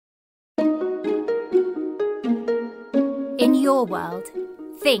In your world,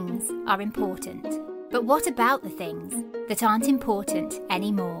 things are important. But what about the things that aren't important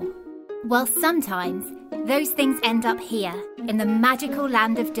anymore? Well, sometimes those things end up here in the magical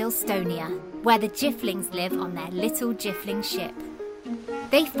land of Dilstonia, where the Jifflings live on their little Jiffling ship.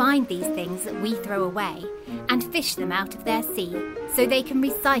 They find these things that we throw away and fish them out of their sea so they can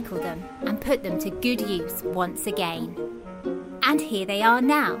recycle them and put them to good use once again. And here they are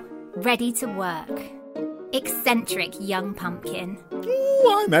now, ready to work. Eccentric young pumpkin.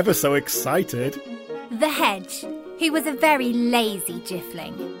 Oh, I'm ever so excited. The hedge, who was a very lazy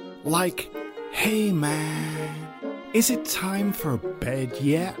Jiffling. Like, hey man, is it time for bed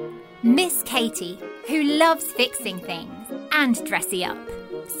yet? Miss Katie, who loves fixing things and dressing up.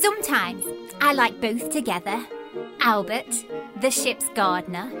 Sometimes I like both together. Albert, the ship's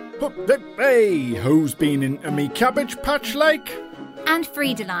gardener. Hey, who's been into me cabbage patch like? And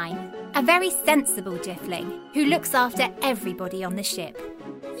Friedeline, a very sensible Jiffling who looks after everybody on the ship.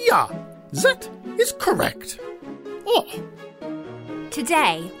 Yeah, that is correct. Oh.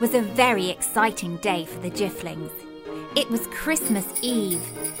 Today was a very exciting day for the Jifflings. It was Christmas Eve,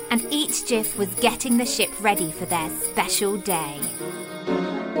 and each Jiff was getting the ship ready for their special day.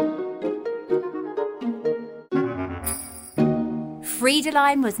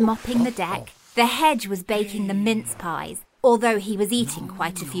 Friedeline was mopping the deck. The hedge was baking the mince pies, although he was eating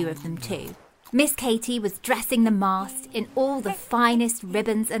quite a few of them too. Miss Katie was dressing the mast in all the finest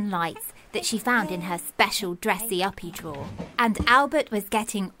ribbons and lights that she found in her special dressy-uppy drawer. And Albert was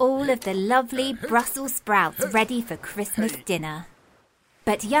getting all of the lovely Brussels sprouts ready for Christmas dinner.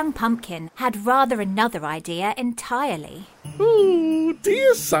 But young Pumpkin had rather another idea entirely. Oh,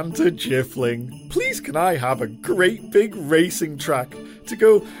 dear Santa Jiffling, please can I have a great big racing track to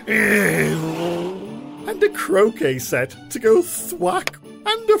go and a croquet set to go thwack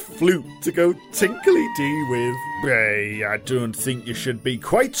and a flute to go tinkly-dee with. Hey, I don't think you should be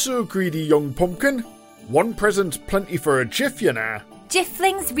quite so greedy, young pumpkin. One present plenty for a Jiff, you know.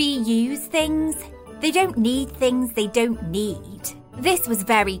 Jifflings reuse things. They don't need things they don't need. This was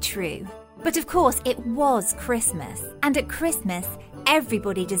very true. But of course, it was Christmas. And at Christmas,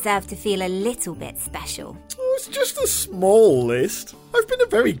 everybody deserved to feel a little bit special. Oh, it's just a small list. I've been a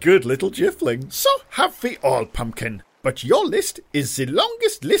very good little Jiffling. So have we all, pumpkin. But your list is the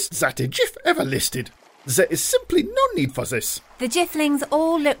longest list that a Jiff ever listed. There is simply no need for this. The Jifflings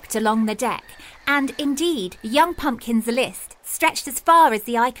all looked along the deck, and indeed, young Pumpkin's list stretched as far as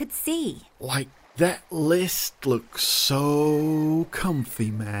the eye could see. Like, that list looks so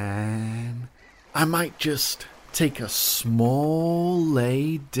comfy, man. I might just take a small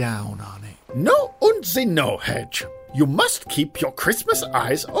lay down on it. No und the no, Hedge. You must keep your Christmas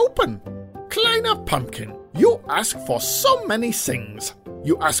eyes open. Kleiner Pumpkin, you ask for so many things.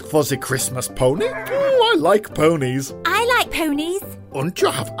 You ask for the Christmas pony? Oh, I like ponies. I like ponies. And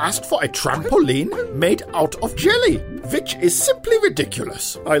you have asked for a trampoline made out of jelly, which is simply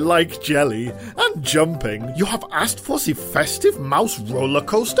ridiculous. I like jelly and jumping. You have asked for the festive mouse roller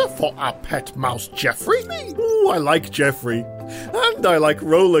coaster for our pet mouse Jeffrey. Oh, I like Jeffrey. And I like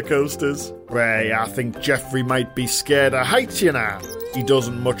roller coasters. Ray, I think Jeffrey might be scared of heights, you know. He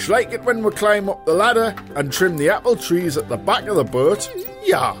doesn't much like it when we climb up the ladder and trim the apple trees at the back of the boat.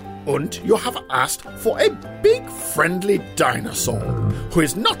 Yeah, and you have asked for a big friendly dinosaur, who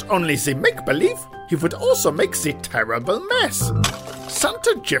is not only the make-believe, he would also make the terrible mess.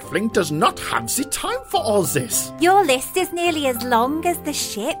 Santa Jiffling does not have the time for all this. Your list is nearly as long as the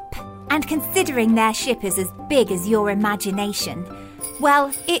ship. And considering their ship is as big as your imagination,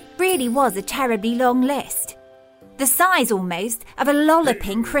 well, it really was a terribly long list. The size, almost, of a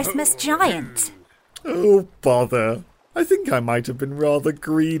lolloping Christmas giant. Oh, bother. I think I might have been rather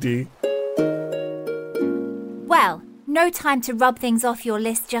greedy. Well, no time to rub things off your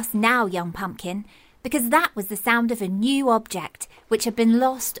list just now, young Pumpkin, because that was the sound of a new object which had been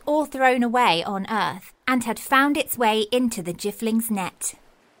lost or thrown away on Earth and had found its way into the Jiffling's net.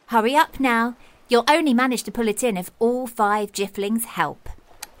 Hurry up now. You'll only manage to pull it in if all 5 Jifflings help.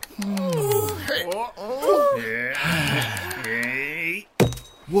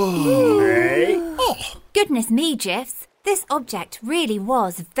 Whoa. Goodness me, Jiffs. This object really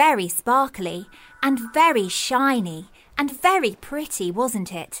was very sparkly and very shiny and very pretty,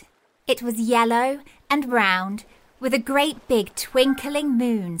 wasn't it? It was yellow and round with a great big twinkling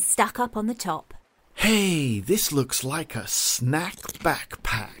moon stuck up on the top. Hey, this looks like a snack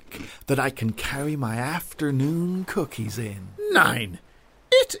backpack that I can carry my afternoon cookies in. 9.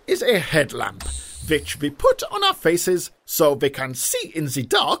 It is a headlamp, which we put on our faces so we can see in the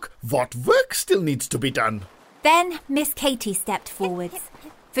dark what work still needs to be done. Then Miss Katie stepped forwards,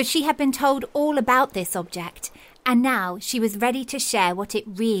 for she had been told all about this object And now she was ready to share what it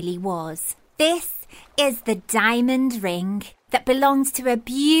really was. This is the diamond ring that belongs to a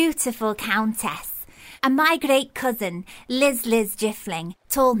beautiful countess. And my great cousin, Liz Jiffling,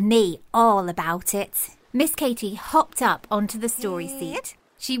 told me all about it. Miss Katy hopped up onto the story seat.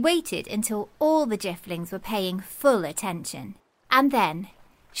 She waited until all the Jifflings were paying full attention. And then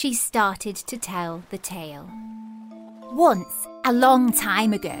she started to tell the tale. Once, a long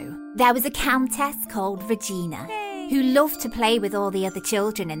time ago, there was a countess called Regina who loved to play with all the other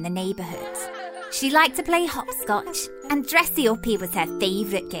children in the neighbourhood. She liked to play hopscotch, and dressy-uppy was her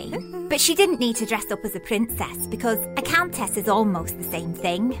favourite game. But she didn't need to dress up as a princess because a countess is almost the same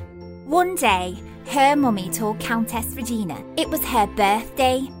thing. One day, her mummy told Countess Regina it was her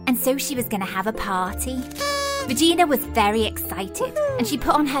birthday, and so she was going to have a party. Regina was very excited, and she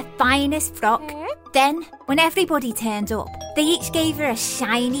put on her finest frock. Then, when everybody turned up, they each gave her a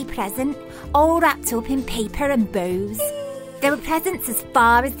shiny present, all wrapped up in paper and bows. There were presents as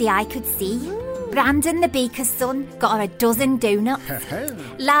far as the eye could see. Brandon, the baker's son, got her a dozen donuts.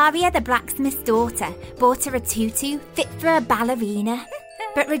 Laria, the blacksmith's daughter, bought her a tutu fit for a ballerina.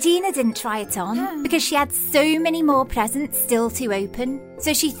 But Regina didn't try it on because she had so many more presents still to open.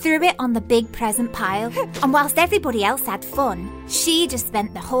 So she threw it on the big present pile. And whilst everybody else had fun, she just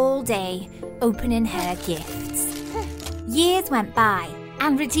spent the whole day opening her gifts. Years went by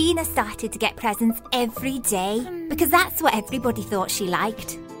and Regina started to get presents every day because that's what everybody thought she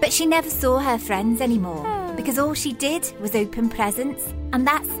liked. But she never saw her friends anymore because all she did was open presents, and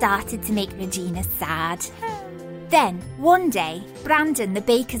that started to make Regina sad. Then, one day, Brandon, the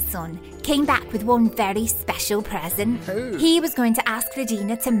baker's son, came back with one very special present. He was going to ask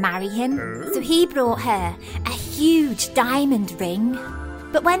Regina to marry him, so he brought her a huge diamond ring.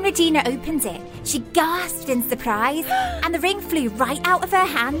 But when Regina opened it, she gasped in surprise, and the ring flew right out of her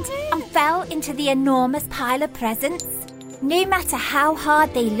hand and fell into the enormous pile of presents. No matter how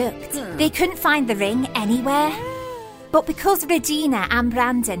hard they looked, they couldn't find the ring anywhere. But because Regina and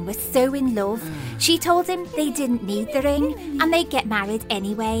Brandon were so in love, she told him they didn't need the ring and they'd get married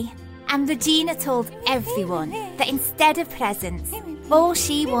anyway. And Regina told everyone that instead of presents, all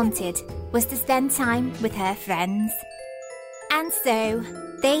she wanted was to spend time with her friends. And so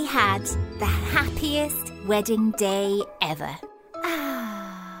they had the happiest wedding day ever.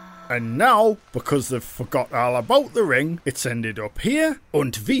 And now, because they've forgot all about the ring, it's ended up here,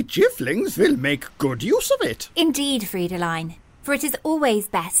 and we Jifflings will make good use of it. Indeed, Friedeline, for it is always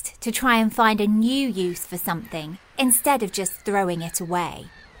best to try and find a new use for something instead of just throwing it away.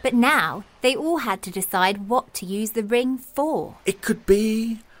 But now they all had to decide what to use the ring for. It could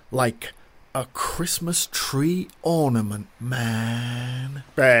be like a Christmas tree ornament, man.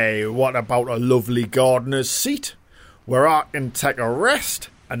 Hey, what about a lovely gardener's seat where I can take a rest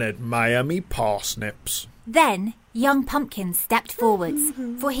and admire me parsnips? Then young Pumpkin stepped forwards,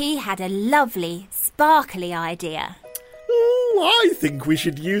 for he had a lovely, sparkly idea. I think we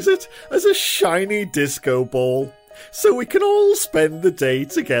should use it as a shiny disco ball, so we can all spend the day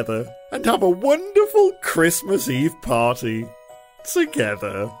together and have a wonderful Christmas Eve party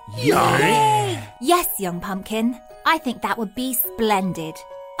together. Yay! Yes, young Pumpkin, I think that would be splendid.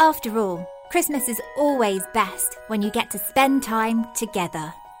 After all, Christmas is always best when you get to spend time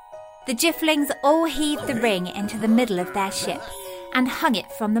together. The Jifflings all heaved the ring into the middle of their ship and hung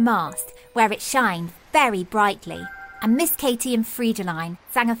it from the mast, where it shined very brightly. And Miss Katy and Friedeline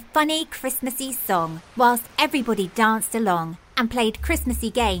sang a funny Christmassy song whilst everybody danced along and played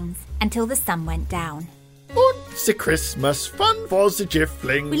Christmassy games until the sun went down. It's a Christmas fun for the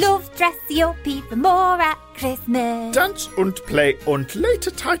Jifflings. We love dressy up even more at Christmas. Dance and play and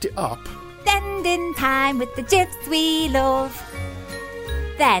later tidy up. Spending time with the Jiffs we love.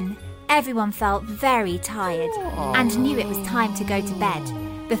 Then everyone felt very tired and knew it was time to go to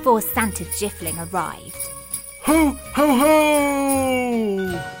bed before Santa's Jiffling arrived. Ho, ho,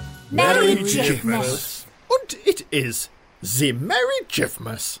 ho! Merry Jiffmas! And it is the Merry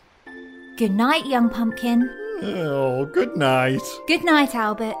Jiffmas. Good night, young Pumpkin. Oh, good night. Good night,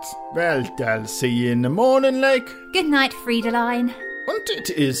 Albert. Well, I'll see you in the morning, like. Good night, Friedeline. And it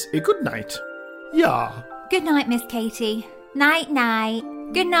is a good night. Yeah. Good night, Miss Katy. Night, night.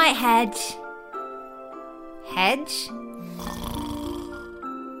 Good night, Hedge. Hedge?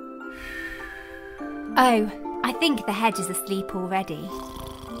 Oh, I think the hedge is asleep already.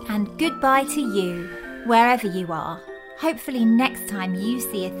 And goodbye to you, wherever you are. Hopefully next time you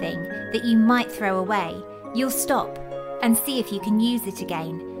see a thing that you might throw away, you'll stop and see if you can use it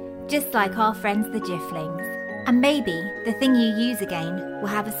again, just like our friends the Jifflings. And maybe the thing you use again will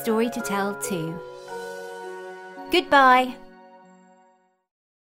have a story to tell too. Goodbye.